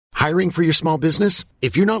Hiring for your small business?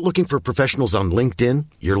 If you're not looking for professionals on LinkedIn,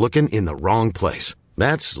 you're looking in the wrong place.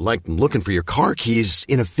 That's like looking for your car keys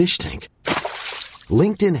in a fish tank.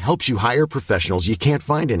 LinkedIn helps you hire professionals you can't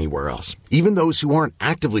find anywhere else, even those who aren't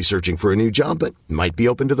actively searching for a new job but might be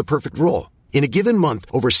open to the perfect role. In a given month,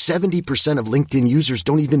 over 70% of LinkedIn users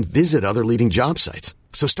don't even visit other leading job sites.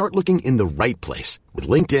 So start looking in the right place. With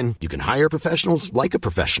LinkedIn, you can hire professionals like a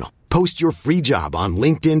professional. Post your free job on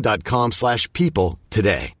linkedin.com/people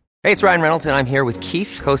today. Hey, it's Ryan Reynolds, and I'm here with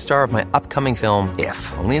Keith, co-star of my upcoming film, If,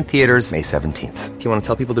 only in theaters May 17th. Do you want to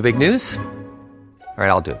tell people the big news? All right,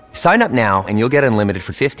 I'll do it. Sign up now and you'll get unlimited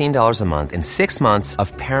for $15 a month and 6 months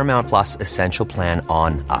of Paramount Plus Essential Plan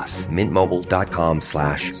on us.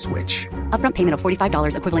 MintMobile.com/switch. Upfront payment of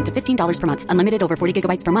 $45 equivalent to $15 per month. Unlimited over 40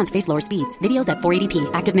 gigabytes per month. Face lower speeds. Videos at 480p.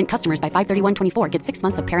 Active Mint customers by 531.24 get 6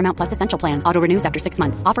 months of Paramount Plus Essential Plan. Auto renews after 6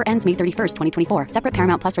 months. Offer ends May 31st, 2024. Separate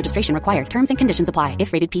Paramount Plus registration required. Terms and conditions apply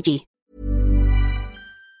if rated PG.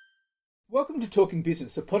 Welcome to Talking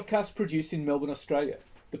Business, a podcast produced in Melbourne, Australia.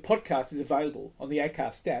 The podcast is available on the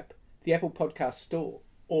Acast app, the Apple Podcast Store,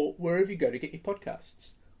 or wherever you go to get your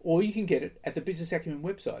podcasts. Or you can get it at the Business Acumen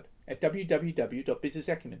website at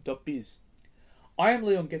www.businessacumen.biz. I am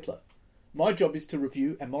Leon Gettler. My job is to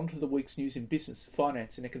review and monitor the week's news in business,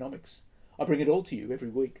 finance and economics. I bring it all to you every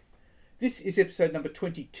week. This is episode number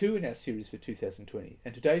 22 in our series for 2020,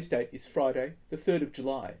 and today's date is Friday, the 3rd of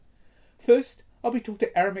July. First, I'll be talking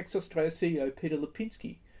to Aramex Australia CEO Peter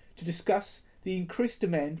Lipinski to discuss the increased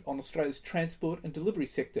demand on Australia's transport and delivery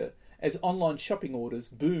sector as online shopping orders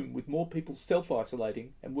boom with more people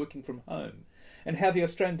self-isolating and working from home, and how the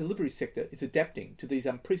Australian delivery sector is adapting to these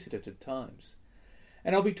unprecedented times.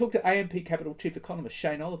 And I'll be talking to AMP Capital Chief Economist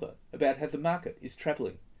Shane Oliver about how the market is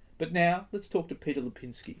travelling. But now, let's talk to Peter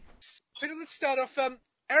Lipinski. Peter, let's start off.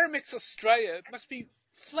 Aramex Australia must be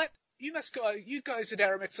flat. You guys at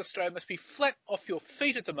Aramex Australia must be flat off your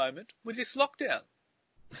feet at the moment with this lockdown.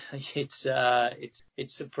 It's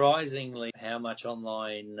surprisingly how much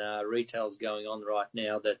online retail is going on right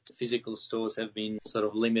now that physical stores have been sort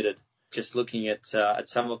of limited. Just looking at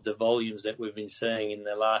some of the volumes that we've been seeing in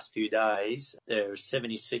the last few days, they're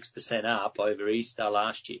 76% up over Easter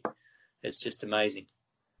last year. It's just amazing.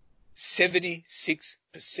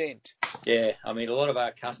 76%. Yeah, I mean, a lot of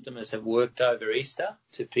our customers have worked over Easter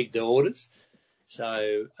to pick the orders.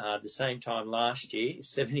 So at the same time last year,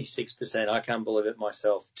 76%, I can't believe it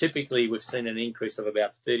myself. Typically, we've seen an increase of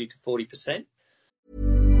about 30 to 40%.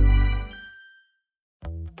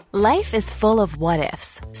 Life is full of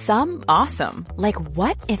what-ifs. Some awesome, like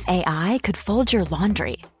what if AI could fold your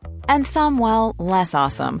laundry? And some, well, less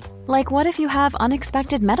awesome, like what if you have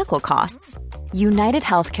unexpected medical costs? United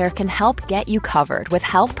Healthcare can help get you covered with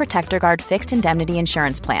Health Protector Guard fixed indemnity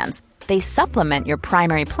insurance plans. They supplement your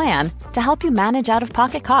primary plan to help you manage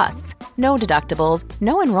out-of-pocket costs. No deductibles,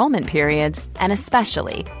 no enrollment periods, and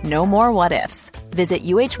especially no more what-ifs. Visit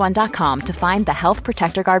uh1.com to find the Health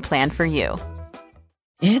Protector Guard plan for you.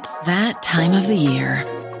 It's that time of the year.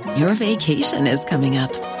 Your vacation is coming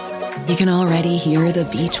up. You can already hear the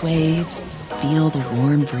beach waves, feel the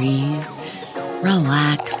warm breeze,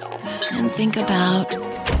 relax, and think about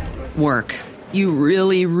work. You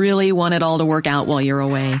really, really want it all to work out while you're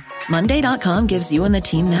away. Monday.com gives you and the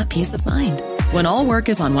team that peace of mind. When all work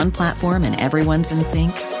is on one platform and everyone's in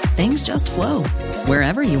sync, things just flow.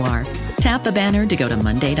 Wherever you are, tap the banner to go to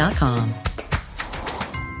Monday.com.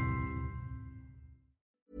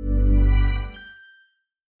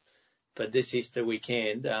 But this Easter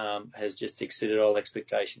weekend has just exceeded all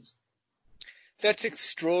expectations. That's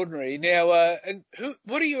extraordinary. Now,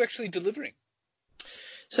 what are you actually delivering?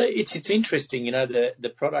 So it's interesting, you know,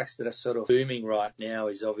 the products that are sort of booming right now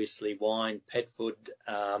is obviously wine, pet food,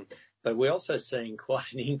 but we're also seeing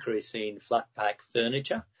quite an increase in flat pack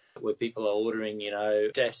furniture where people are ordering, you know,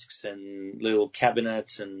 desks and little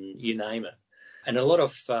cabinets and you name it. And a lot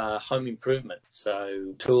of home improvement,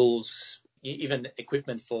 so tools, even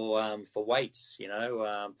equipment for weights, you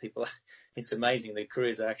know, people. It's amazing. The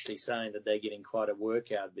couriers are actually saying that they're getting quite a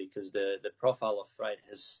workout because the profile of freight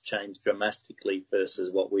has changed dramatically versus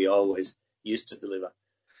what we always used to deliver.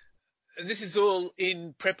 This is all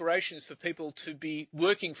in preparations for people to be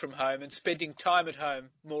working from home and spending time at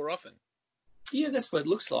home more often. Yeah, that's what it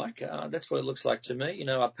looks like. That's what it looks like to me. You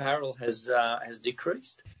know, apparel has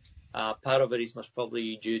decreased. Part of it is most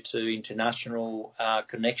probably due to international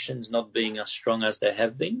connections not being as strong as they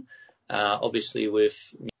have been. Obviously,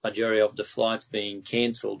 with majority of the flights being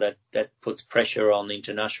cancelled, that puts pressure on the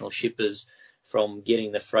international shippers from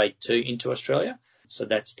getting the freight into Australia. So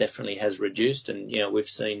that's definitely has reduced. And, we've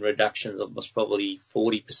seen reductions of most probably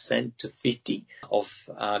 40% to 50%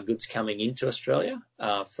 of goods coming into Australia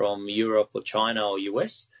from Europe or China or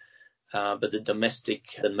US. But the domestic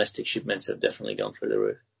shipments have definitely gone through the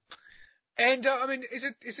roof. And,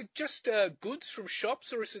 is it just goods from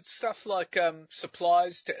shops, or is it stuff like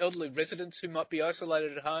supplies to elderly residents who might be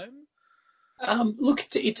isolated at home? Look,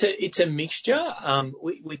 it's a mixture.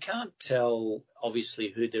 We can't tell, obviously,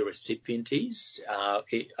 who the recipient is.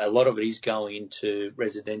 A lot of it is going into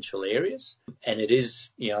residential areas, and it is,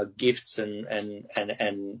 gifts and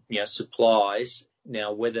supplies.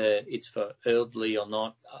 Now, whether it's for elderly or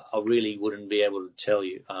not, I really wouldn't be able to tell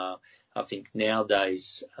you. I think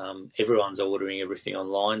nowadays everyone's ordering everything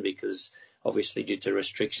online because obviously due to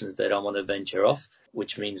restrictions they don't want to venture off,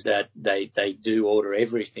 which means that they do order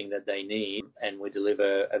everything that they need, and we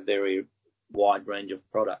deliver a very wide range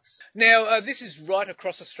of products. Now, this is right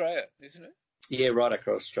across Australia, isn't it? Yeah, right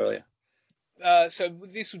across Australia. So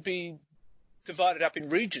this would be divided up in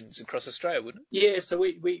regions across Australia, wouldn't it? Yeah, so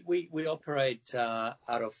we operate out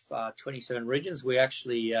of 27 regions. We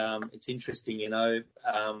actually, it's interesting,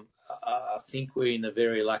 I think we're in a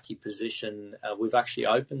very lucky position. We've actually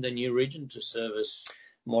opened a new region to service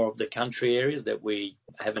more of the country areas that we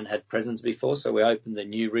haven't had presence before. So we opened a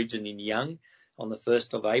new region in Young on the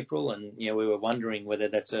 1st of April, and, we were wondering whether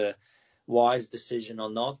that's a wise decision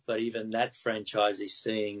or not, but even that franchise is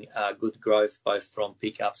seeing good growth both from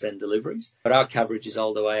pickups and deliveries. But our coverage is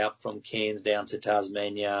all the way up from Cairns down to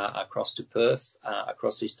Tasmania, across to Perth,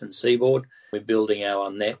 across Eastern Seaboard. We're building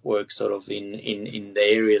our network sort of in the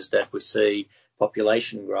areas that we see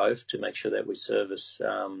population growth to make sure that we service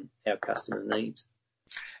our customers' needs.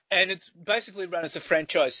 And it's basically run as a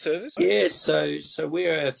franchise service? Yeah, so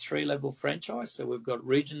we're a 3-level franchise. So we've got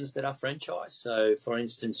regions that are franchised. So, for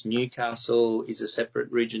instance, Newcastle is a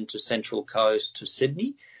separate region to Central Coast to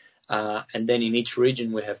Sydney. And then in each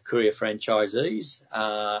region we have courier franchisees,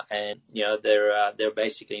 and, they're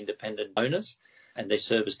basically independent owners, and they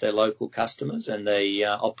service their local customers, and they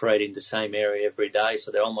operate in the same area every day.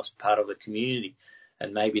 So they're almost part of the community.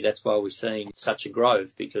 And maybe that's why we're seeing such a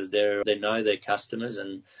growth, because they know their customers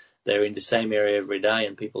and they're in the same area every day,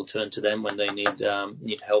 and people turn to them when they need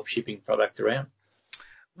help shipping product around.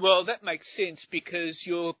 Well, that makes sense, because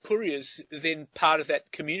your couriers are then part of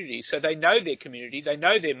that community. So they know their community, they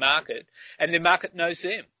know their market, and their market knows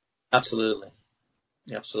them. Absolutely.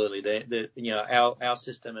 Our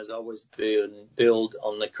system has always been built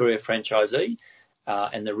on the courier franchisee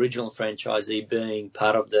and the regional franchisee being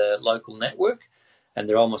part of the local network. And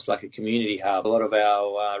they're almost like a community hub. A lot of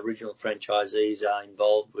our regional franchisees are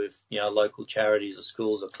involved with, local charities or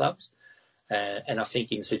schools or clubs. And I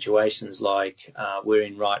think in situations like we're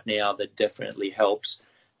in right now, that definitely helps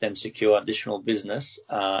them secure additional business.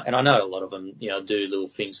 And I know a lot of them, do little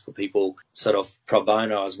things for people sort of pro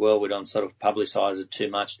bono as well. We don't sort of publicise it too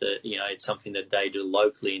much, that, it's something that they do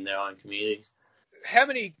locally in their own communities. How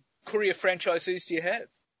many courier franchisees do you have?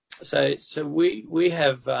 So we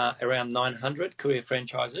have around 900 courier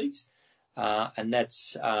franchisees, and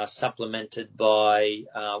that's supplemented by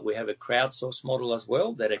we have a crowdsource model as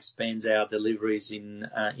well that expands our deliveries in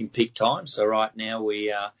peak time. So right now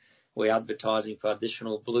we're advertising for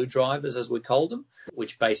additional blue drivers, as we call them,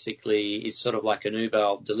 which basically is sort of like an Uber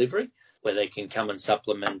of delivery, where they can come and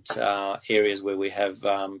supplement areas where we have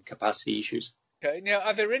capacity issues. Okay. Now,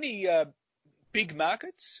 are there any big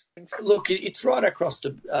markets? Look, it's right across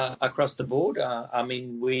the board.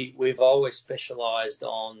 We've always specialised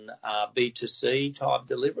on B2C type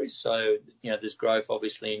deliveries. So, there's growth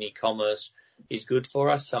obviously in e-commerce is good for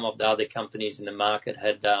us. Some of the other companies in the market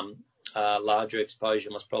had larger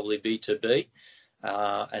exposure, most probably B2B,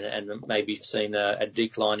 and maybe seen a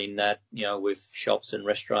decline in that, with shops and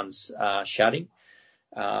restaurants shutting.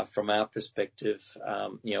 From our perspective,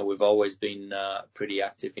 we've always been pretty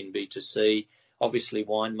active in B2C. Obviously,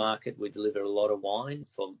 wine market, we deliver a lot of wine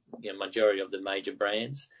for majority of the major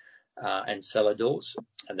brands and cellar doors,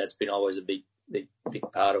 and that's been always a big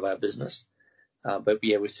part of our business. But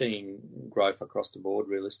yeah, we're seeing growth across the board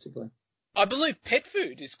realistically. I believe pet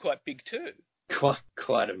food is quite big too.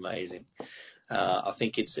 Quite amazing. I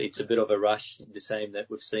think it's a bit of a rush, the same that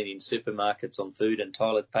we've seen in supermarkets on food and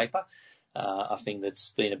toilet paper. I think that's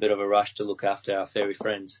been a bit of a rush to look after our furry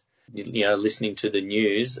friends. Listening to the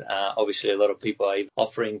news, obviously a lot of people are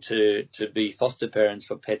offering to be foster parents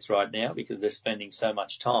for pets right now because they're spending so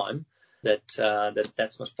much time that's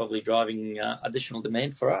what's probably driving additional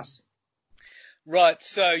demand for us. Right,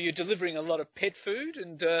 so you're delivering a lot of pet food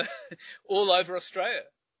and all over Australia.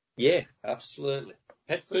 Yeah, absolutely.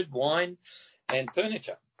 Pet food, wine and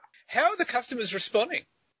furniture. How are the customers responding?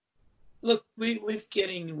 Look, we're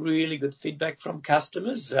getting really good feedback from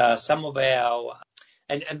customers. Some of our,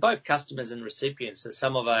 and both customers and recipients, so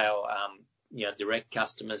some of our, direct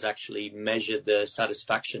customers actually measure the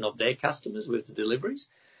satisfaction of their customers with the deliveries.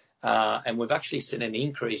 And we've actually seen an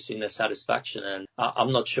increase in the satisfaction. And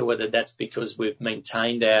I'm not sure whether that's because we've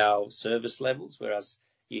maintained our service levels, whereas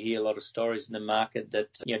you hear a lot of stories in the market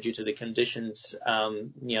that, due to the conditions,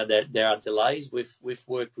 that there are delays. We've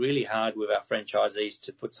worked really hard with our franchisees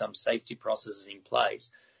to put some safety processes in place,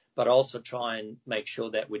 but also try and make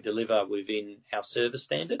sure that we deliver within our service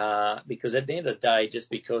standard. Because at the end of the day, just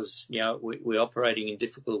because, we're operating in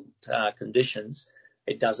difficult conditions,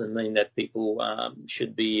 it doesn't mean that people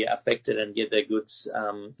should be affected and get their goods,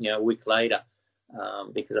 a week later,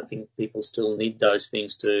 because I think people still need those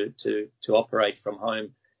things to operate from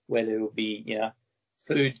home, whether it will be,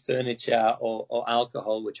 food, furniture, or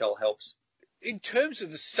alcohol, which all helps. In terms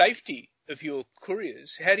of the safety of your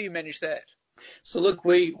couriers, how do you manage that? So look,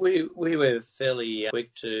 we were fairly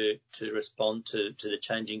quick to respond to the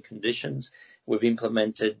changing conditions. We've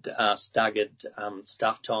implemented staggered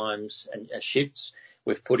staff times and shifts.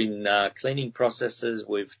 We've put in cleaning processes.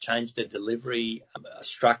 We've changed the delivery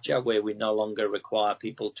structure where we no longer require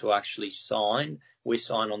people to actually sign. We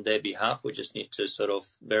sign on their behalf. We just need to sort of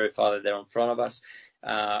verify that they're in front of us.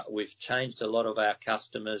 We've changed a lot of our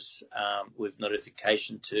customers with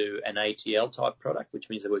notification to an ATL type product, which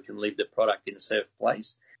means that we can leave the product in a safe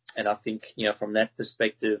place. And I think, from that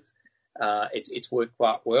perspective, it's worked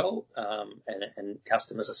quite well, and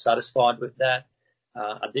customers are satisfied with that.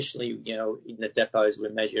 Additionally, in the depots, we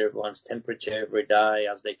measure everyone's temperature every day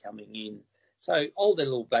as they're coming in. So all the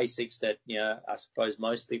little basics that, I suppose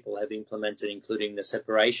most people have implemented, including the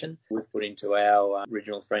separation, we've put into our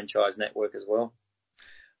regional franchise network as well.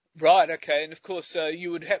 Right. Okay. And of course,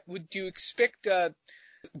 would you expect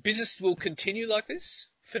business will continue like this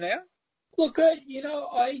for now? Look,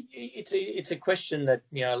 it's a question that,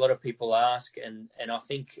 a lot of people ask, and I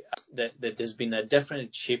think that there's been a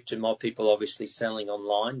definite shift to more people obviously selling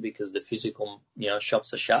online because the physical,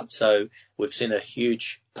 shops are shut. So we've seen a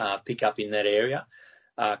huge pickup in that area.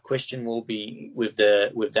 Question will be with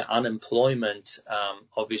the unemployment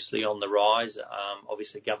obviously on the rise.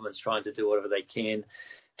 Obviously, government's trying to do whatever they can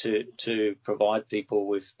to provide people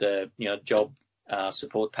with the job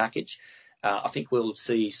support package. I think we'll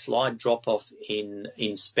see slight drop-off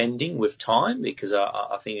in spending with time because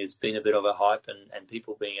I think it's been a bit of a hype and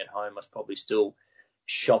people being at home must probably still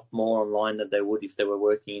shop more online than they would if they were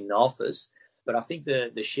working in the office. But I think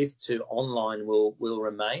the shift to online will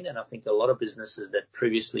remain, and I think a lot of businesses that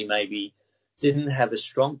previously maybe didn't have a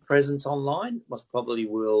strong presence online most probably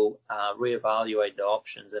will reevaluate the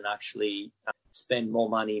options and actually spend more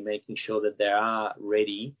money making sure that they are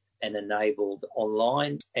ready and enabled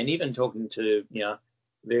online. And even talking to,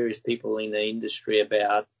 various people in the industry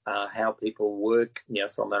about how people work,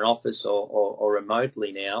 from an office or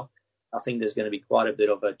remotely now, I think there's going to be quite a bit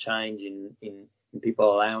of a change in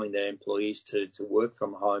people allowing their employees to work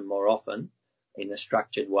from home more often in a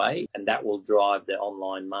structured way. And that will drive the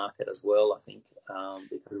online market as well, I think,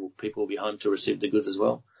 because people will be home to receive the goods as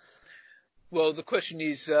well. Well, the question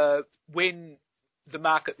is when the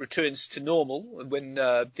market returns to normal and when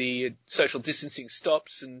the social distancing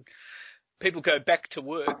stops and people go back to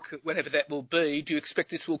work, whenever that will be, do you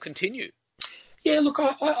expect this will continue? Yeah, look,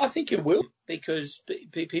 I think it will because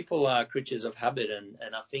people are creatures of habit,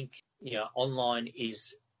 and I think online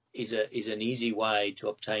is an easy way to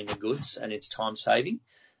obtain the goods, and it's time saving,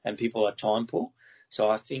 and people are time poor. So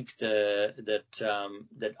I think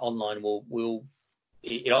that online will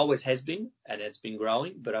it always has been, and it's been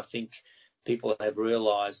growing, but I think people have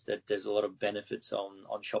realised that there's a lot of benefits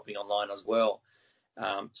on shopping online as well.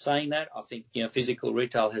 Saying that, I think physical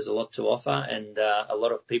retail has a lot to offer, and a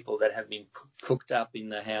lot of people that have been cooked up in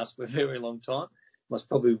the house for a very long time must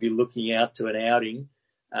probably be looking out to an outing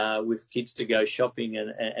with kids to go shopping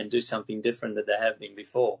and do something different that they have been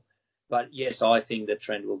before. But yes, I think the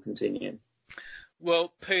trend will continue.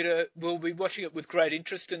 Well, Peter, we'll be watching it with great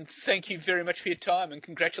interest, and thank you very much for your time, and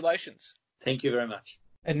congratulations. Thank you very much.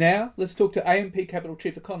 And now, let's talk to AMP Capital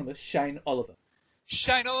Chief Economist Shane Oliver.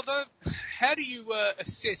 Shane Oliver, how do you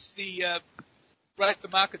assess the rate the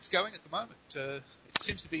market's going at the moment? It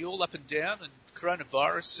seems to be all up and down, and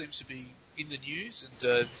coronavirus seems to be in the news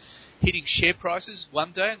and hitting share prices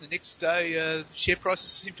one day, and the next day share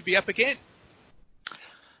prices seem to be up again.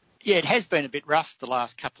 Yeah, it has been a bit rough the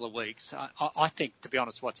last couple of weeks. I think, to be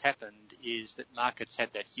honest, what's happened is that markets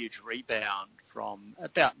had that huge rebound from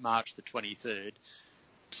about March the 23rd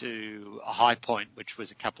to a high point, which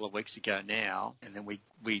was a couple of weeks ago now, and then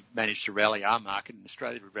we managed to rally our market. In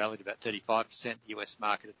Australia, we rallied about 35%. The US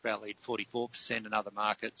market had rallied 44%, and other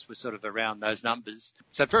markets were sort of around those numbers.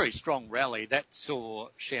 So a very strong rally. That saw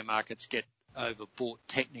share markets get overbought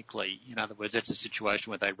technically. In other words, that's a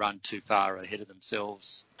situation where they run too far ahead of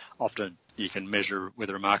themselves. Often you can measure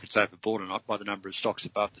whether a market's overbought or not by the number of stocks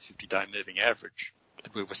above the 50-day moving average.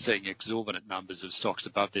 We were seeing exorbitant numbers of stocks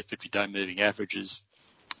above their 50-day moving averages,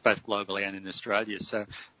 both globally and in Australia. So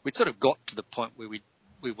we'd sort of got to the point where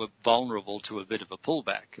we were vulnerable to a bit of a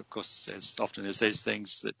pullback. Of course, as often as these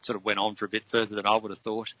things that sort of went on for a bit further than I would have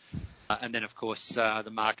thought. And then, of course,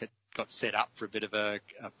 the market got set up for a bit of a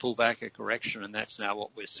pullback, a correction, and that's now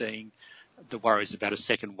what we're seeing. The worries about a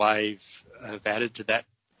second wave have added to that,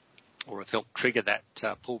 or have helped trigger that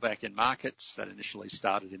pullback in markets that initially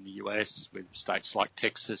started in the US with states like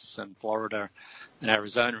Texas and Florida and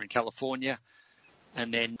Arizona and California.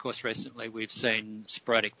 And then, of course, recently we've seen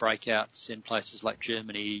sporadic breakouts in places like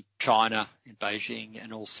Germany, China, in Beijing,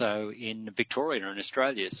 and also in Victoria and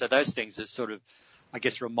Australia. So those things have sort of, I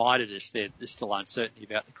guess, reminded us that there's still uncertainty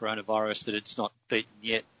about the coronavirus, that it's not beaten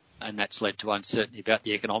yet, and that's led to uncertainty about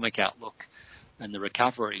the economic outlook and the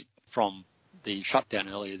recovery from the shutdown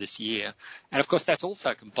earlier this year. And of course, that's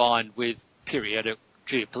also combined with periodic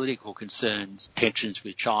geopolitical concerns, tensions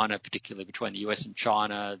with China, particularly between the US and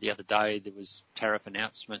China. The other day there was tariff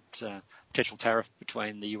announcement, potential tariff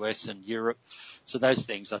between the US and Europe. So those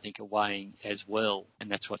things I think are weighing as well,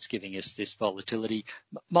 and that's what's giving us this volatility.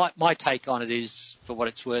 My take on it is, for what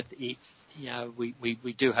it's worth, if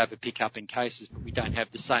we do have a pickup in cases, but we don't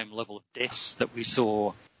have the same level of deaths that we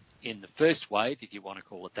saw in the first wave, if you want to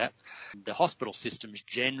call it that. The hospital systems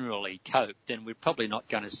generally cope, then we're probably not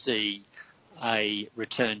going to see a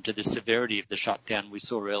return to the severity of the shutdown we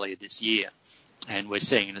saw earlier this year. And we're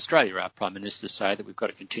seeing in Australia our Prime Minister say that we've got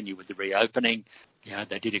to continue with the reopening.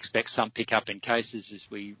 They did expect some pickup in cases as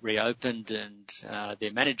we reopened, and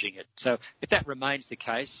they're managing it. So if that remains the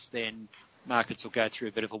case, then markets will go through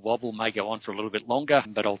a bit of a wobble, may go on for a little bit longer,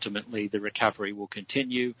 but ultimately the recovery will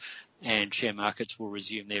continue and share markets will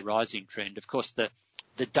resume their rising trend. Of course, the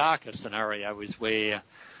darker scenario is where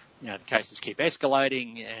the cases keep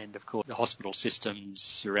escalating, and of course the hospital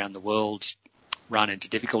systems around the world run into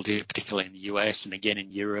difficulty, particularly in the US and again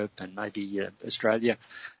in Europe and maybe Australia.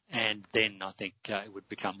 And then I think it would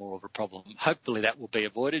become more of a problem. Hopefully that will be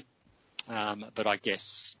avoided. But I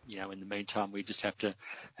guess, in the meantime, we just have to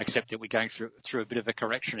accept that we're going through a bit of a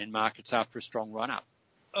correction in markets after a strong run-up.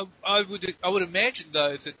 I would imagine,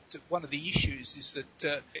 though, that one of the issues is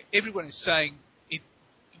that everyone is saying it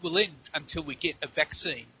will end until we get a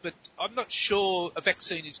vaccine. But I'm not sure a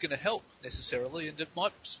vaccine is going to help necessarily, and it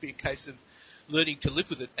might just be a case of learning to live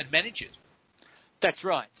with it and manage it. That's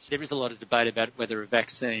right. There is a lot of debate about whether a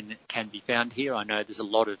vaccine can be found here. I know there's a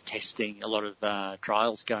lot of testing, a lot of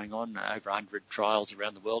trials going on, over 100 trials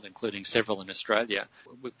around the world, including several in Australia.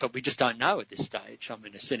 But we just don't know at this stage. I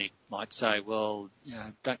mean, a cynic might say, well,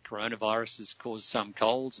 don't coronaviruses cause some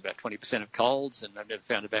colds, about 20% of colds, and they've never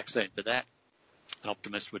found a vaccine for that. An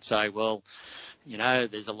optimist would say, well,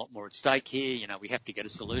 there's a lot more at stake here. We have to get a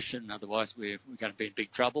solution, otherwise we're going to be in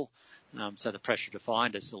big trouble. So the pressure to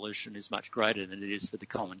find a solution is much greater than it is for the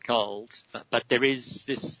common colds. But there is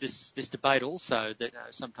this debate also that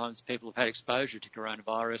sometimes people have had exposure to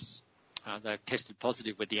coronavirus. They've tested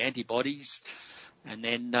positive with the antibodies, and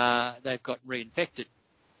then they've got reinfected.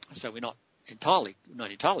 So we're not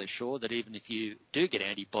entirely sure that even if you do get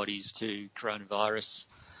antibodies to coronavirus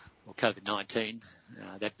or COVID-19,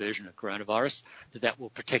 that version of coronavirus, that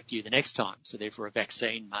will protect you the next time. So therefore a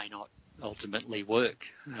vaccine may not ultimately work.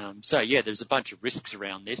 There's a bunch of risks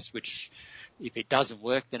around this, which if it doesn't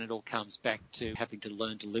work, then it all comes back to having to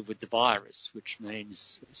learn to live with the virus, which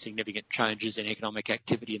means significant changes in economic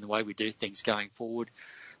activity and the way we do things going forward,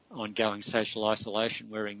 ongoing social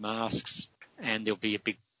isolation, wearing masks, and there'll be a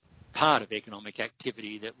big part of economic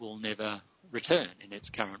activity that will never return in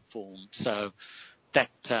its current form. So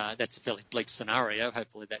that's a fairly bleak scenario.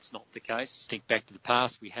 Hopefully that's not the case. Think back to the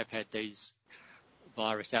past. We have had these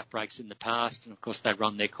virus outbreaks in the past, and of course they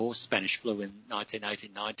run their course. Spanish flu in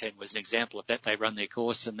 1918-19 was an example of that. They run their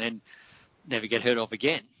course and then never get heard of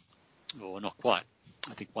again, or not quite.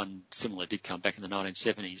 I think one similar did come back in the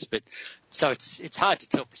 1970s. But so it's hard to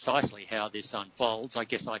tell precisely how this unfolds. I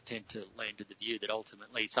guess I tend to lean to the view that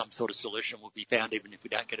ultimately some sort of solution will be found, even if we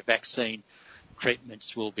don't get a vaccine.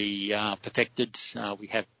 Treatments will be perfected. We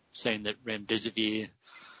have seen that remdesivir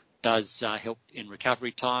does help in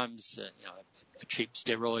recovery times. A cheap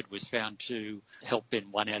steroid was found to help in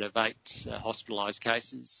 1 out of 8 hospitalised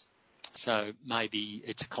cases. So maybe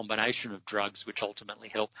it's a combination of drugs which ultimately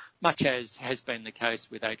help, much as has been the case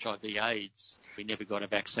with HIV/AIDS. We never got a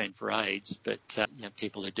vaccine for AIDS, but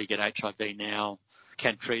people who do get HIV now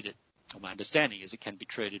can treat it. Well, my understanding is it can be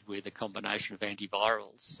treated with a combination of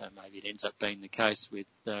antivirals. So maybe it ends up being the case with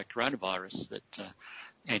coronavirus, that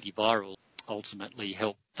antiviral ultimately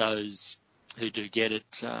help those who do get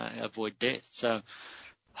it avoid death. So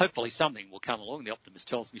hopefully something will come along. The optimist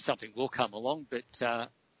tells me something will come along, but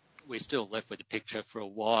we're still left with a picture for a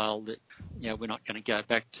while that we're not going to go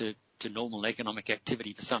back to normal economic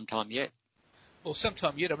activity for some time yet. Well,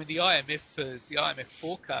 sometime yet. I mean, the IMF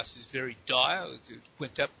forecast is very dire. It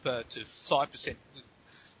went up to 5%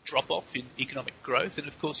 drop-off in economic growth. And,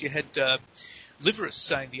 of course, you had Liveris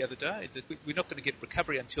saying the other day that we're not going to get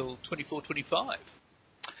recovery until 24-25.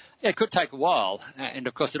 Yeah, it could take a while. And,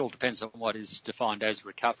 of course, it all depends on what is defined as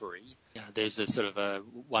recovery. There's a sort of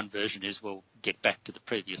one version is we'll get back to the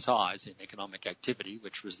previous highs in economic activity,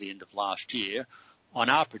 which was the end of last year. On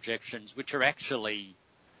our projections, which are actually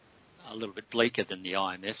a little bit bleaker than the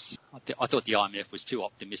IMF's. I thought the IMF was too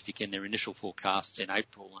optimistic in their initial forecasts in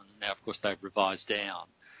April, and now, of course, they've revised down.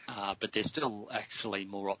 But they're still actually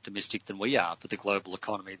more optimistic than we are for the global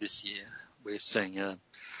economy this year. We're seeing a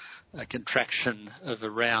contraction of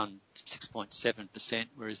around 6.7%,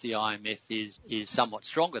 whereas the IMF is somewhat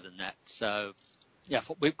stronger than that. So,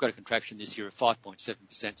 we've got a contraction this year of 5.7%,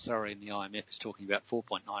 and the IMF is talking about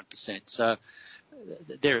 4.9%. So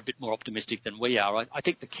they're a bit more optimistic than we are. I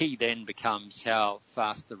think the key then becomes how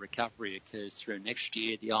fast the recovery occurs through next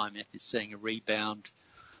year. The IMF is seeing a rebound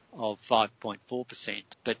of 5.4%,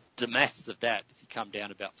 but the maths of that, if you come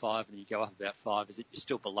down about 5 and you go up about 5, is that you're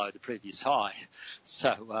still below the previous high.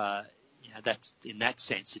 So, that's in that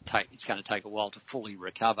sense, it's going to take a while to fully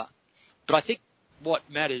recover. But I think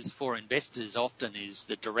what matters for investors often is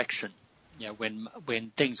the direction.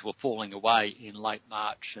 When things were falling away in late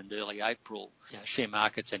March and early April, share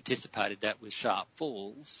markets anticipated that with sharp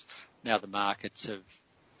falls. Now the markets have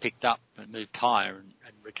picked up and moved higher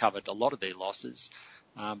and recovered a lot of their losses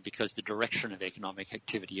because the direction of economic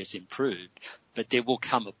activity has improved. But there will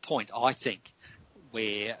come a point, I think,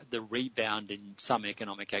 where the rebound in some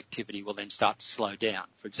economic activity will then start to slow down.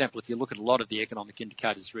 For example, if you look at a lot of the economic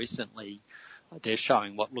indicators recently, they're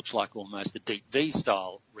showing what looks like almost a deep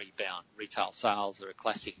V-style rebound. Retail sales are a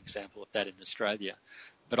classic example of that in Australia.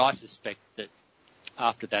 But I suspect that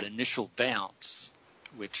after that initial bounce,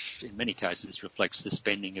 which in many cases reflects the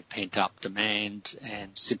spending of pent-up demand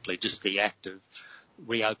and simply just the act of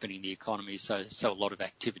reopening the economy so a lot of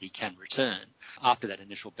activity can return. After that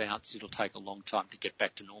initial bounce, it'll take a long time to get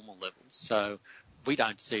back to normal levels. So we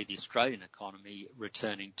don't see the Australian economy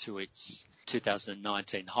returning to its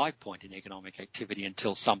 2019 high point in economic activity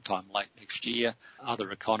until sometime late next year. Other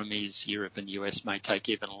economies, Europe and the US, may take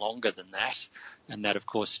even longer than that, and that of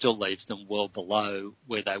course still leaves them well below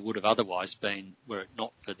where they would have otherwise been were it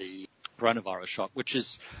not for the coronavirus shock, which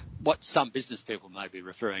is what some business people may be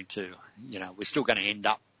referring to. We're still going to end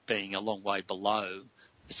up being a long way below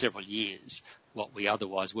for several years what we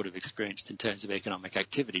otherwise would have experienced in terms of economic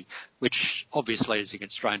activity, which obviously is a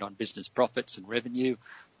constraint on business profits and revenue,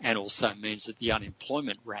 and also means that the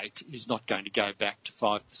unemployment rate is not going to go back to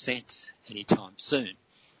 5% anytime soon.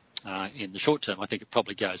 In the short term, I think it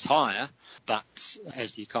probably goes higher, but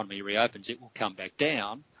as the economy reopens, it will come back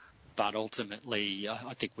down. But ultimately,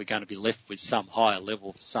 I think we're going to be left with some higher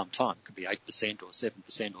level for some time. It could be 8% or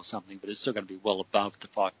 7% or something, but it's still going to be well above the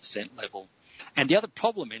 5% level. And the other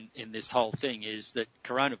problem in this whole thing is that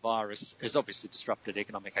coronavirus has obviously disrupted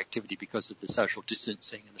economic activity because of the social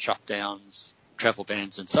distancing and the shutdowns, travel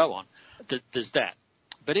bans and so on. There's that.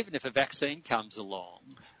 But even if a vaccine comes along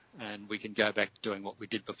and we can go back to doing what we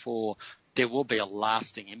did before, there will be a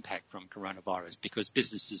lasting impact from coronavirus because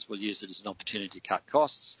businesses will use it as an opportunity to cut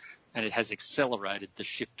costs, and it has accelerated the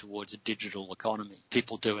shift towards a digital economy.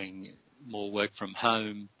 People doing more work from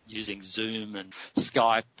home, using Zoom and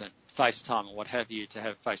Skype and FaceTime or what have you to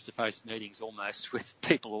have face-to-face meetings almost with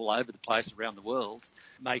people all over the place around the world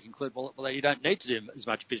may conclude, well, you don't need to do as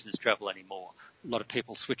much business travel anymore. A lot of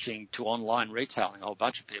people switching to online retailing, a whole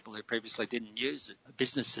bunch of people who previously didn't use it.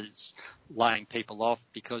 Businesses laying people off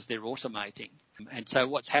because they're automating. And so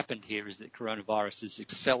what's happened here is that coronavirus has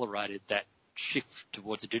accelerated that shift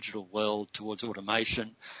towards a digital world, towards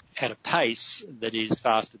automation at a pace that is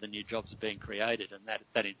faster than new jobs are being created, and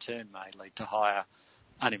that in turn may lead to higher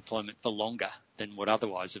unemployment for longer than would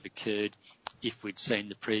otherwise have occurred if we'd seen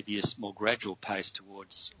the previous more gradual pace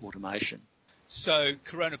towards automation. So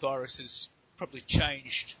coronavirus has probably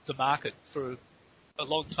changed the market for a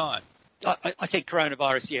long time. I think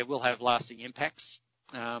coronavirus, will have lasting impacts.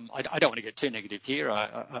 I don't want to get too negative here.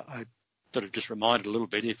 I sort of just reminded a little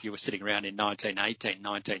bit, if you were sitting around in 1918,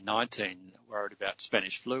 1919, worried about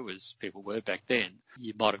Spanish flu as people were back then,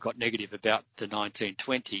 you might have got negative about the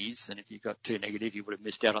 1920s, and if you got too negative, you would have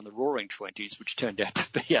missed out on the Roaring 20s, which turned out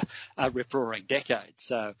to be a rip-roaring decade.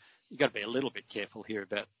 So you've got to be a little bit careful here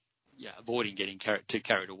about avoiding getting too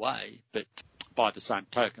carried away. But by the same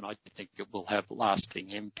token, I think it will have lasting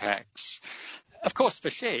impacts. Of course, for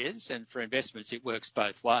shares and for investments, it works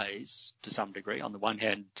both ways to some degree. On the one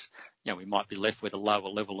hand, we might be left with a lower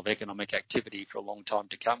level of economic activity for a long time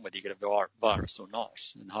to come, whether you get a virus or not,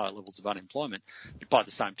 and higher levels of unemployment. But by the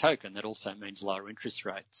same token, that also means lower interest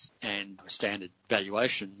rates. And a standard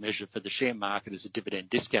valuation measure for the share market is a dividend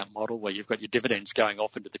discount model, where you've got your dividends going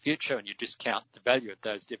off into the future and you discount the value of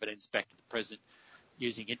those dividends back to the present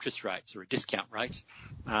using interest rates or a discount rate.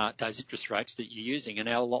 Those interest rates that you're using are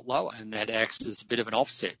now a lot lower, and that acts as a bit of an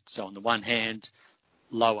offset. So on the one hand,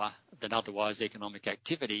 lower than otherwise economic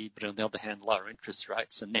activity, but on the other hand, lower interest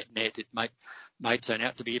rates, and net it may turn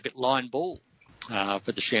out to be a bit line ball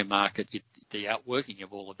for the share market. The outworking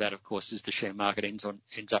of all of that, of course, is the share market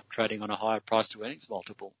ends up trading on a higher price to earnings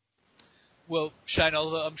multiple. Well, Shane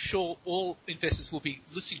Oliver, I'm sure all investors will be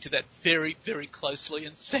listening to that very, very closely,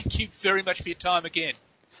 and thank you very much for your time again.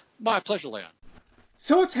 My pleasure, Leon.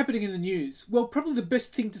 So what's happening in the news? Well, probably the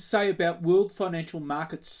best thing to say about world financial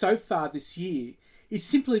markets so far this year is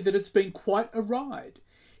simply that it's been quite a ride.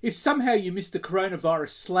 If somehow you missed the coronavirus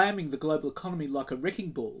slamming the global economy like a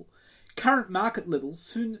wrecking ball, current market levels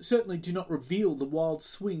certainly do not reveal the wild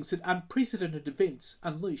swings that unprecedented events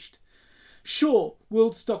unleashed. Sure,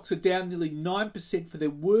 world stocks are down nearly 9% for their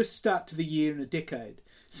worst start to the year in a decade.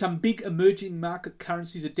 Some big emerging market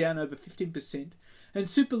currencies are down over 15%, and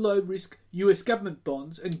super low risk US government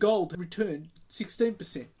bonds and gold have returned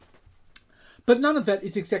 16%. But none of that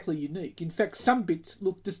is exactly unique. In fact, some bits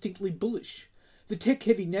look distinctly bullish. The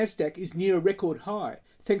tech-heavy Nasdaq is near a record high,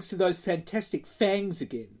 thanks to those fantastic FANGs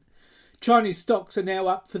again. Chinese stocks are now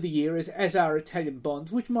up for the year, as are Italian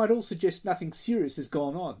bonds, which might all suggest nothing serious has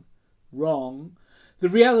gone on. Wrong. The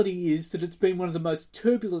reality is that it's been one of the most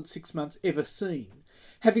turbulent 6 months ever seen.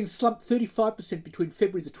 Having slumped 35% between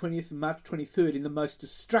February the 20th and March 23rd in the most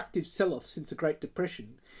destructive sell-off since the Great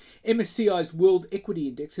Depression, MSCI's World Equity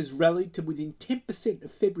Index has rallied to within 10%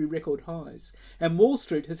 of February record highs, and Wall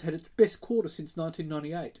Street has had its best quarter since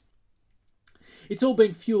 1998. It's all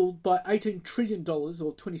been fueled by $18 trillion,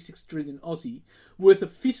 or 26 trillion Aussie, worth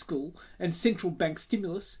of fiscal and central bank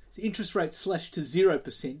stimulus, interest rates slashed to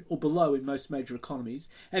 0% or below in most major economies,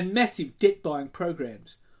 and massive debt-buying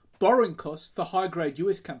programs. Borrowing costs for high-grade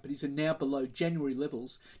US companies are now below January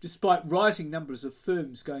levels, despite rising numbers of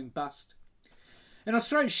firms going bust. And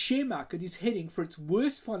Australia's share market is heading for its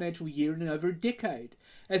worst financial year in over a decade,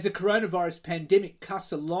 as the coronavirus pandemic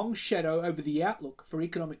casts a long shadow over the outlook for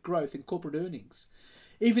economic growth and corporate earnings.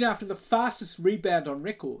 Even after the fastest rebound on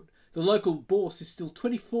record, the local bourse is still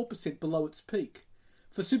 24% below its peak.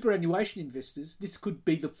 For superannuation investors, this could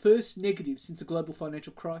be the first negative since the global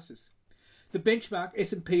financial crisis. The benchmark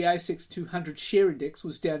S&P ASX 200 share index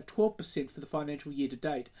was down 12% for the financial year to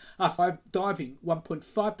date, after diving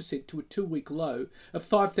 1.5% to a two-week low of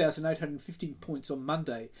 5,815 points on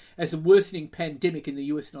Monday, as the worsening pandemic in the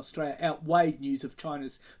US and Australia outweighed news of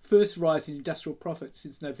China's first rise in industrial profits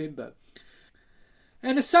since November.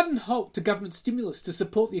 And a sudden halt to government stimulus to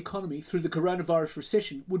support the economy through the coronavirus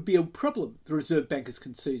recession would be a problem, the Reserve Bank has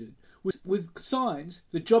conceded, with signs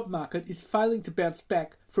the job market is failing to bounce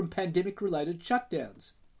back from pandemic-related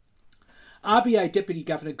shutdowns. RBA Deputy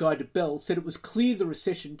Governor Guy Debelle said it was clear the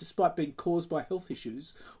recession, despite being caused by health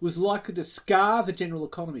issues, was likely to scar the general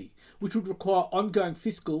economy, which would require ongoing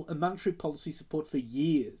fiscal and monetary policy support for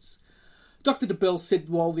years. Dr. Debelle said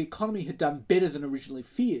while the economy had done better than originally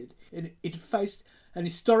feared, it faced an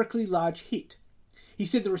historically large hit. He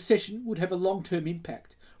said the recession would have a long-term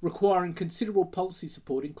impact, requiring considerable policy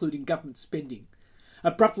support, including government spending.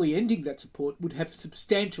 Abruptly ending that support would have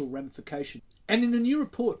substantial ramifications. And in a new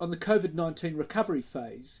report on the COVID-19 recovery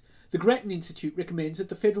phase, the Grattan Institute recommends that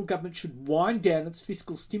the federal government should wind down its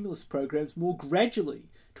fiscal stimulus programs more gradually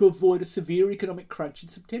to avoid a severe economic crunch in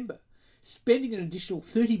September, spending an additional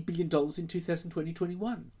 $30 billion in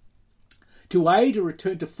 2020-21. To aid a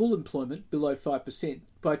return to full employment below 5%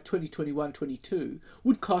 by 2021-22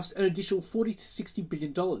 would cost an additional $40 to $60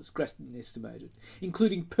 billion, Grattan estimated,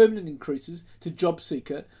 including permanent increases to job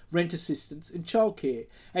seeker, rent assistance and childcare,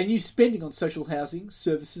 and new spending on social housing,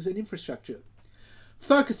 services and infrastructure.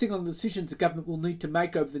 Focusing on the decisions the government will need to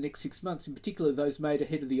make over the next 6 months, in particular those made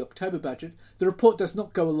ahead of the October budget, the report does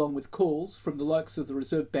not go along with calls from the likes of the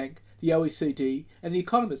Reserve Bank, the OECD and The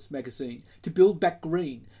Economist magazine to build back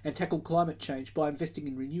green and tackle climate change by investing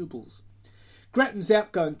in renewables. Grattan's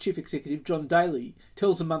outgoing chief executive, John Daly,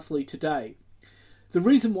 tells the Monthly today, "The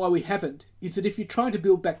reason why we haven't is that if you're trying to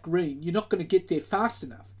build back green, you're not going to get there fast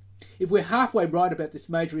enough. If we're halfway right about this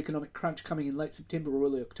major economic crunch coming in late September or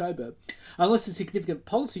early October, unless a significant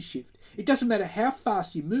policy shift, it doesn't matter how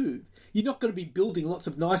fast you move, you're not going to be building lots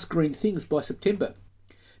of nice green things by September.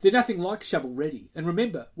 They're nothing like shovel ready. And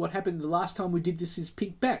remember, what happened the last time we did this is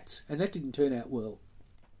pink bats, and that didn't turn out well."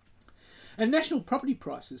 And national property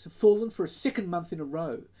prices have fallen for a second month in a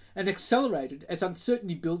row and accelerated as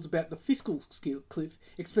uncertainty builds about the fiscal cliff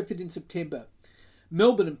expected in September.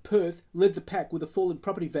 Melbourne and Perth led the pack with a fall in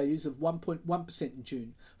property values of 1.1% in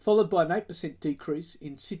June, followed by an 8% decrease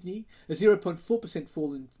in Sydney, a 0.4%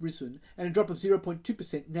 fall in Brisbane, and a drop of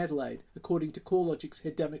 0.2% in Adelaide, according to CoreLogic's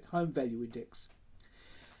Hedonic Home Value Index.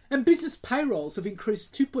 And business payrolls have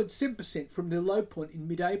increased 2.7% from their low point in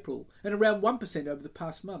mid-April and around 1% over the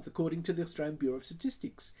past month, according to the Australian Bureau of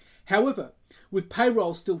Statistics. However, with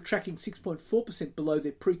payrolls still tracking 6.4% below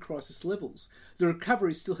their pre-crisis levels, the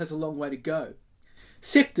recovery still has a long way to go.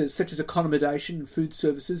 Sectors such as accommodation and food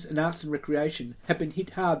services and arts and recreation have been hit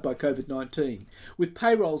hard by COVID-19, with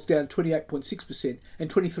payrolls down 28.6% and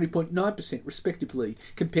 23.9% respectively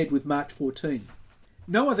compared with March 14.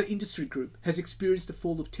 No other industry group has experienced a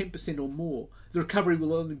fall of 10% or more. The recovery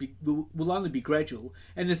will only be gradual,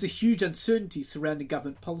 and there's a huge uncertainty surrounding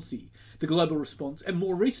government policy, the global response, and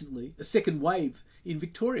more recently, a second wave in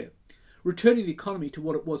Victoria. Returning the economy to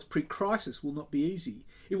what it was pre-crisis will not be easy.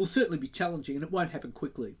 It will certainly be challenging, and it won't happen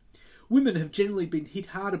quickly. Women have generally been hit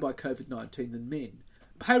harder by COVID-19 than men.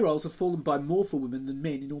 Payrolls have fallen by more for women than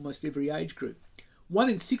men in almost every age group. 1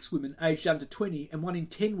 in 6 women aged under 20 and 1 in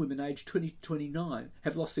 10 women aged 20 to 29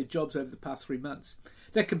 have lost their jobs over the past 3 months.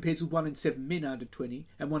 That compares with 1 in 7 men under 20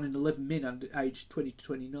 and 1 in 11 men under aged 20 to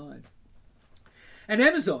 29. And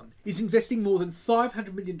Amazon is investing more than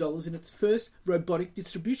 $500 million in its first robotic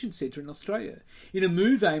distribution centre in Australia, in a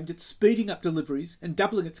move aimed at speeding up deliveries and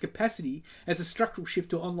doubling its capacity as a structural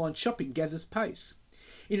shift to online shopping gathers pace.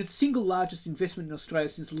 In its single largest investment in Australia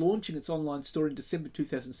since launching its online store in December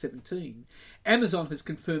 2017, Amazon has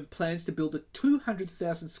confirmed plans to build a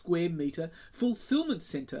 200,000 square metre fulfilment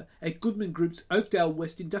centre at Goodman Group's Oakdale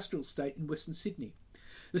West Industrial Estate in Western Sydney.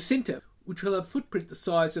 The centre, which will have a footprint the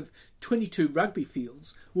size of 22 rugby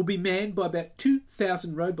fields, will be manned by about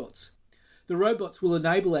 2,000 robots. The robots will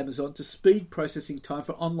enable Amazon to speed processing time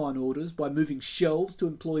for online orders by moving shelves to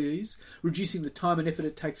employees, reducing the time and effort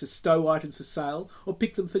it takes to stow items for sale or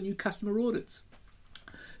pick them for new customer orders.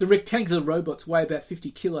 The rectangular robots weigh about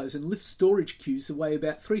 50 kilos and lift storage queues that weigh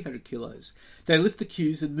about 300 kilos. They lift the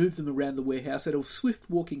queues and move them around the warehouse at a swift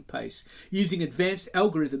walking pace, using advanced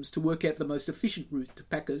algorithms to work out the most efficient route to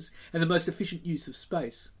packers and the most efficient use of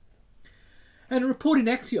space. And a report in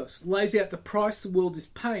Axios lays out the price the world is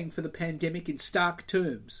paying for the pandemic in stark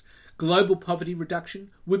terms. Global poverty reduction,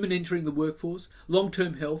 women entering the workforce,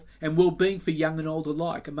 long-term health and well-being for young and old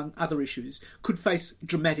alike, among other issues, could face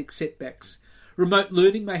dramatic setbacks. Remote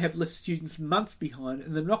learning may have left students months behind,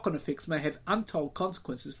 and the knock-on effects may have untold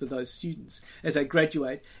consequences for those students as they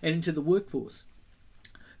graduate and enter the workforce.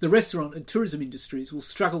 The restaurant and tourism industries will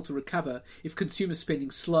struggle to recover if consumer spending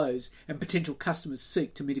slows and potential customers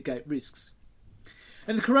seek to mitigate risks.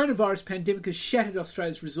 And the coronavirus pandemic has shattered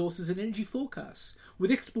Australia's resources and energy forecasts, with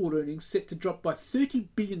export earnings set to drop by $30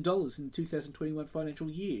 billion in the 2021 financial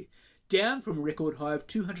year, down from a record high of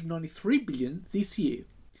 $293 billion this year.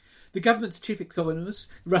 The government's chief economist,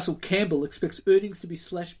 Russell Campbell, expects earnings to be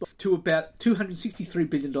slashed to about $263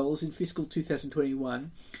 billion in fiscal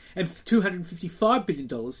 2021 and $255 billion in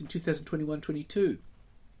 2021-22.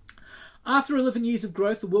 After 11 years of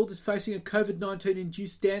growth, the world is facing a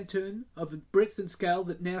COVID-19-induced downturn of a breadth and scale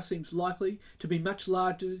that now seems likely to be much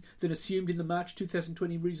larger than assumed in the March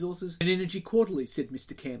 2020 Resources and Energy Quarterly, said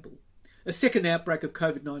Mr Campbell. A second outbreak of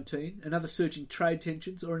COVID-19, another surge in trade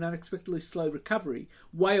tensions, or an unexpectedly slow recovery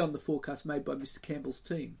weigh on the forecast made by Mr Campbell's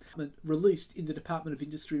team, released in the Department of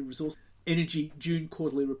Industry and Resource Energy June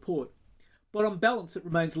Quarterly Report. But on balance, it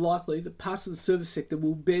remains likely that parts of the service sector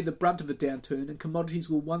will bear the brunt of a downturn and commodities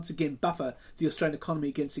will once again buffer the Australian economy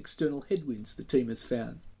against external headwinds, the team has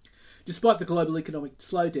found. Despite the global economic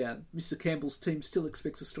slowdown, Mr Campbell's team still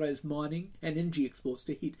expects Australia's mining and energy exports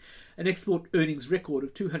to hit an export earnings record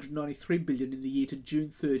of $293 billion in the year to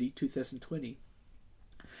June 30, 2020.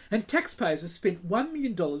 And taxpayers have spent $1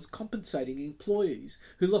 million compensating employees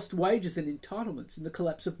who lost wages and entitlements in the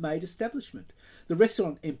collapse of Made Establishment, the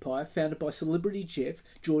restaurant empire founded by celebrity chef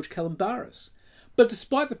George Calombaris. But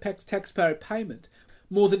despite the taxpayer payment,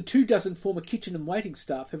 More than 24 former kitchen and waiting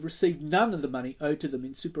staff have received none of the money owed to them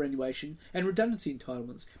in superannuation and redundancy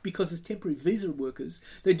entitlements because as temporary visa workers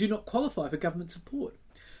they do not qualify for government support.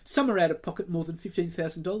 Some are out of pocket more than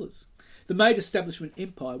 $15,000. The maid establishment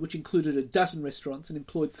Empire, which included a dozen restaurants and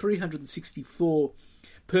employed 364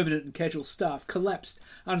 permanent and casual staff, collapsed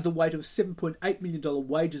under the weight of a $7.8 million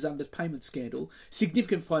wages underpayment scandal,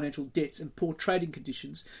 significant financial debts and poor trading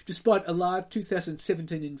conditions, despite a large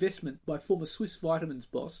 2017 investment by former Swiss Vitamins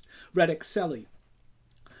boss Radek Sally.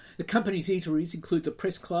 The company's eateries include the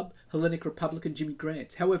Press Club, Hellenic Republic and Jimmy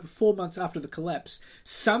Grant's. However, 4 months after the collapse,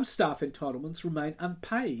 some staff entitlements remain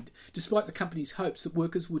unpaid, despite the company's hopes that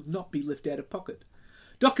workers would not be left out of pocket.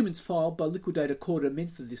 Documents filed by liquidator Corda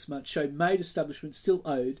Mentha this month showed maid establishments still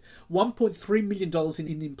owed $1.3 million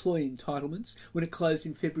in employee entitlements when it closed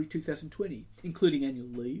in February 2020, including annual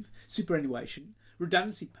leave, superannuation,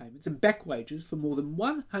 redundancy payments and back wages for more than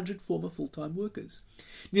 100 former full-time workers.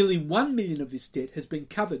 Nearly $1 million of this debt has been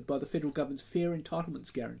covered by the federal government's Fair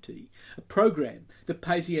Entitlements Guarantee, a program that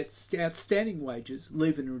pays the outstanding wages,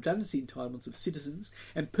 leave and redundancy entitlements of citizens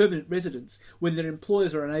and permanent residents when their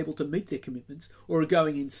employers are unable to meet their commitments or are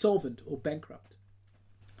going insolvent or bankrupt.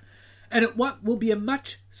 And it will be a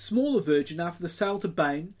much smaller version after the sale to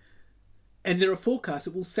Bain, and there are forecasts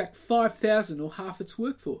it will sack 5,000 or half its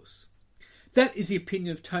workforce. That is the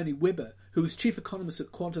opinion of Tony Webber, who was chief economist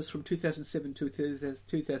at Qantas from 2007 to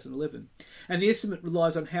 2011, and the estimate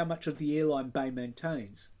relies on how much of the airline Bain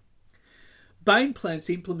maintains. Bain plans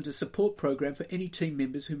to implement a support program for any team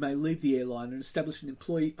members who may leave the airline and establish an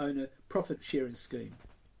employee-owner profit-sharing scheme.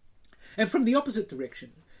 And from the opposite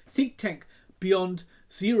direction, think tank Beyond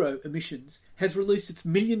Zero Emissions has released its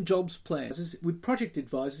Million Jobs plan with project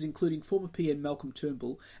advisors including former PM Malcolm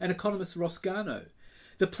Turnbull and economist Ross Garnaut.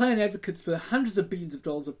 The plan advocates for hundreds of billions of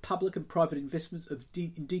dollars of public and private investments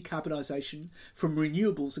in decarbonisation, from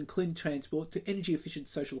renewables and clean transport to energy-efficient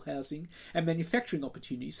social housing and manufacturing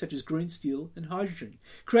opportunities such as green steel and hydrogen,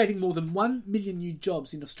 creating more than 1 million new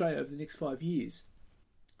jobs in Australia over the next 5 years.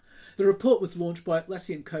 The report was launched by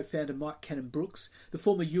Atlassian co-founder Mike Cannon-Brookes, the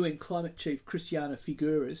former UN climate chief Christiana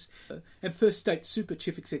Figueres, and First State Super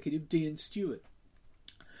chief executive Dean Stewart.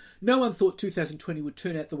 No one thought 2020 would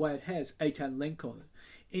turn out the way it has, Eitan Lenkon,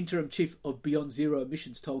 interim chief of Beyond Zero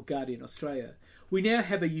Emissions, told Guardian Australia. We now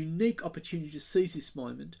have a unique opportunity to seize this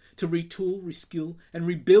moment, to retool, reskill and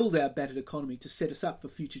rebuild our battered economy to set us up for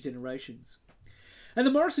future generations. And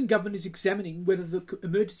the Morrison government is examining whether the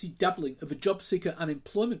emergency doubling of the job seeker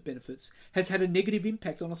unemployment benefits has had a negative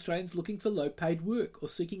impact on Australians looking for low-paid work or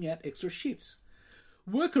seeking out extra shifts.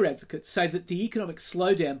 Worker advocates say that the economic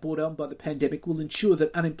slowdown brought on by the pandemic will ensure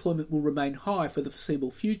that unemployment will remain high for the foreseeable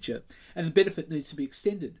future and the benefit needs to be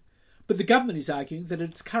extended. But the government is arguing that at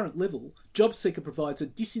its current level, JobSeeker provides a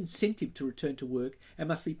disincentive to return to work and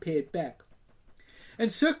must be pared back.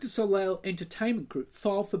 And Cirque du Soleil Entertainment Group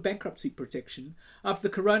filed for bankruptcy protection after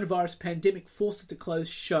the coronavirus pandemic forced it to close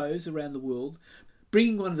shows around the world,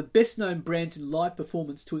 bringing one of the best-known brands in live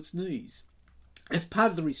performance to its knees. As part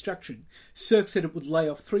of the restructuring, Cirque said it would lay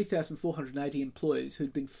off 3,480 employees who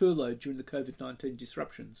had been furloughed during the COVID-19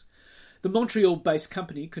 disruptions. The Montreal-based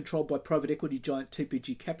company, controlled by private equity giant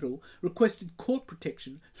TPG Capital, requested court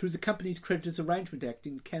protection through the Companies Creditors Arrangement Act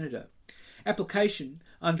in Canada. Application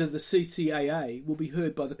under the CCAA will be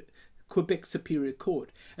heard by the Quebec Superior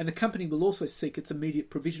Court, and the company will also seek its immediate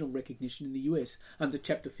provisional recognition in the US under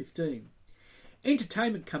Chapter 15.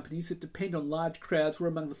 Entertainment companies that depend on large crowds were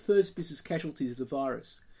among the first business casualties of the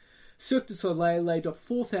virus. Cirque du Soleil laid off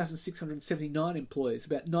 4,679 employees,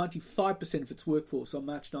 about 95% of its workforce, on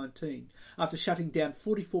March 19, after shutting down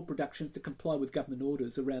 44 productions to comply with government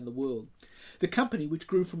orders around the world. The company, which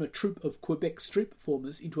grew from a troupe of Quebec street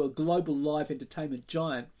performers into a global live entertainment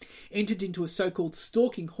giant, entered into a so-called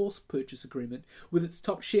stalking horse purchase agreement with its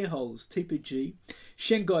top shareholders, TPG,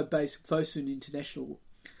 Shanghai-based Fosun International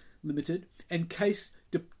Limited, and Caisse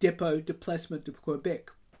de Dépôt de Placement de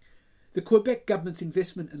Quebec. The Quebec government's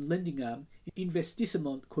investment and lending arm,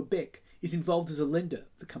 Investissement Quebec, is involved as a lender,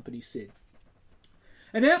 the company said.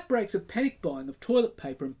 And outbreaks of panic buying of toilet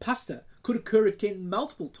paper and pasta could occur again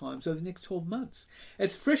multiple times over the next 12 months,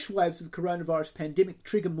 as fresh waves of the coronavirus pandemic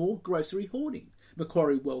trigger more grocery hoarding,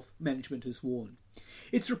 Macquarie Wealth Management has warned.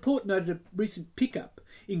 Its report noted a recent pickup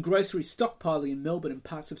in grocery stockpiling in Melbourne and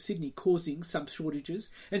parts of Sydney, causing some shortages,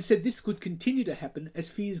 and said this could continue to happen as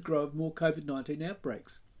fears grow of more COVID-19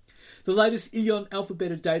 outbreaks. The latest Ilion Alpha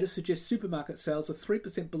Beta data suggests supermarket sales are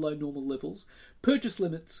 3% below normal levels. Purchase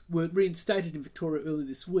limits were reinstated in Victoria early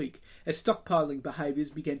this week as stockpiling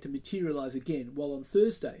behaviours began to materialise again, while on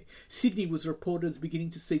Thursday, Sydney was reported as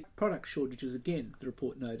beginning to see product shortages again, the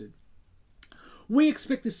report noted. We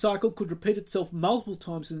expect this cycle could repeat itself multiple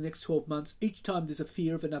times in the next 12 months, each time there's a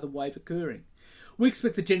fear of another wave occurring. We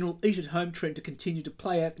expect the general eat-at-home trend to continue to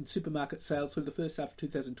play out in supermarket sales through the first half of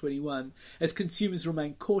 2021 as consumers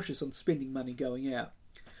remain cautious on spending money going out.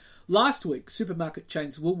 Last week, supermarket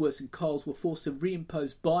chains Woolworths and Coles were forced to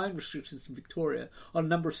reimpose buying restrictions in Victoria on a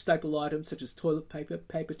number of staple items such as toilet paper,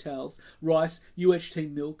 paper towels, rice,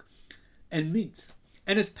 UHT milk and mince.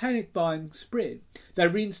 And as panic buying spread, they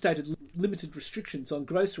reinstated limited restrictions on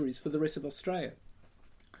groceries for the rest of Australia.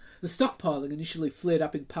 The stockpiling initially flared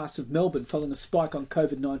up in parts of Melbourne following a spike on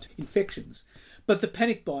COVID-19 infections, but the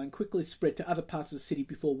panic buying quickly spread to other parts of the city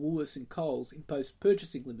before Woolworths and Coles imposed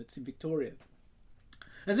purchasing limits in Victoria.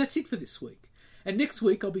 And that's it for this week. And next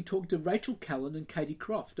week I'll be talking to Rachel Callan and Katie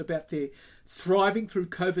Croft about their Thriving Through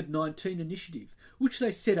COVID-19 initiative, which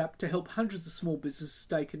they set up to help hundreds of small businesses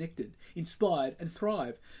stay connected, inspired and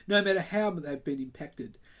thrive, no matter how they've been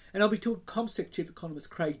impacted. And I'll be talking to CommSec Chief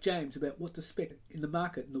Economist Craig James about what to expect in the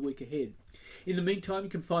market in the week ahead. In the meantime, you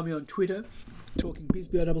can find me on Twitter,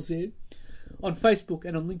 TalkingBizBizZ, on Facebook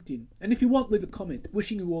and on LinkedIn. And if you want, leave a comment.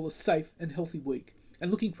 Wishing you all a safe and healthy week.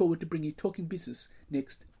 And looking forward to bringing you Talking Business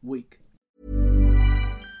next week.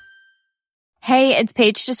 Hey, it's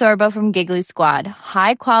Paige DeSorbo from Giggly Squad.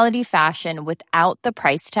 High quality fashion without the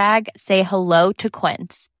price tag. Say hello to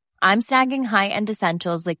Quince. I'm snagging high-end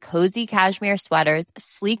essentials like cozy cashmere sweaters,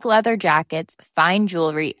 sleek leather jackets, fine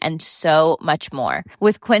jewelry, and so much more.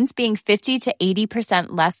 With Quince being 50 to 80%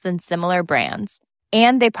 less than similar brands.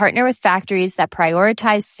 And they partner with factories that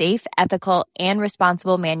prioritize safe, ethical, and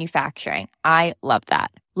responsible manufacturing. I love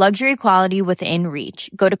that. Luxury quality within reach.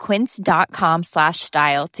 Go to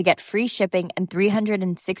quince.com/style to get free shipping and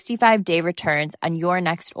 365-day returns on your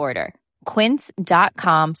next order.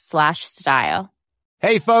 Quince.com/style.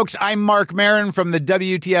 Hey, folks, I'm Mark Maron from the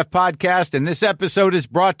WTF Podcast, and this episode is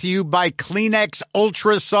brought to you by Kleenex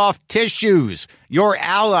Ultra Soft Tissues, your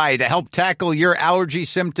ally to help tackle your allergy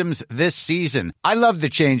symptoms this season. I love the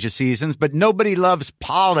change of seasons, but nobody loves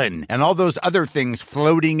pollen and all those other things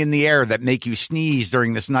floating in the air that make you sneeze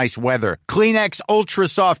during this nice weather. Kleenex Ultra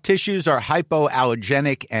Soft Tissues are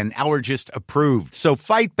hypoallergenic and allergist approved, so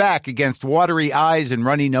fight back against watery eyes and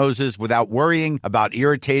runny noses without worrying about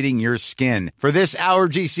irritating your skin. For this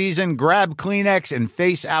allergy season, grab Kleenex and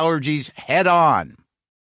face allergies head on.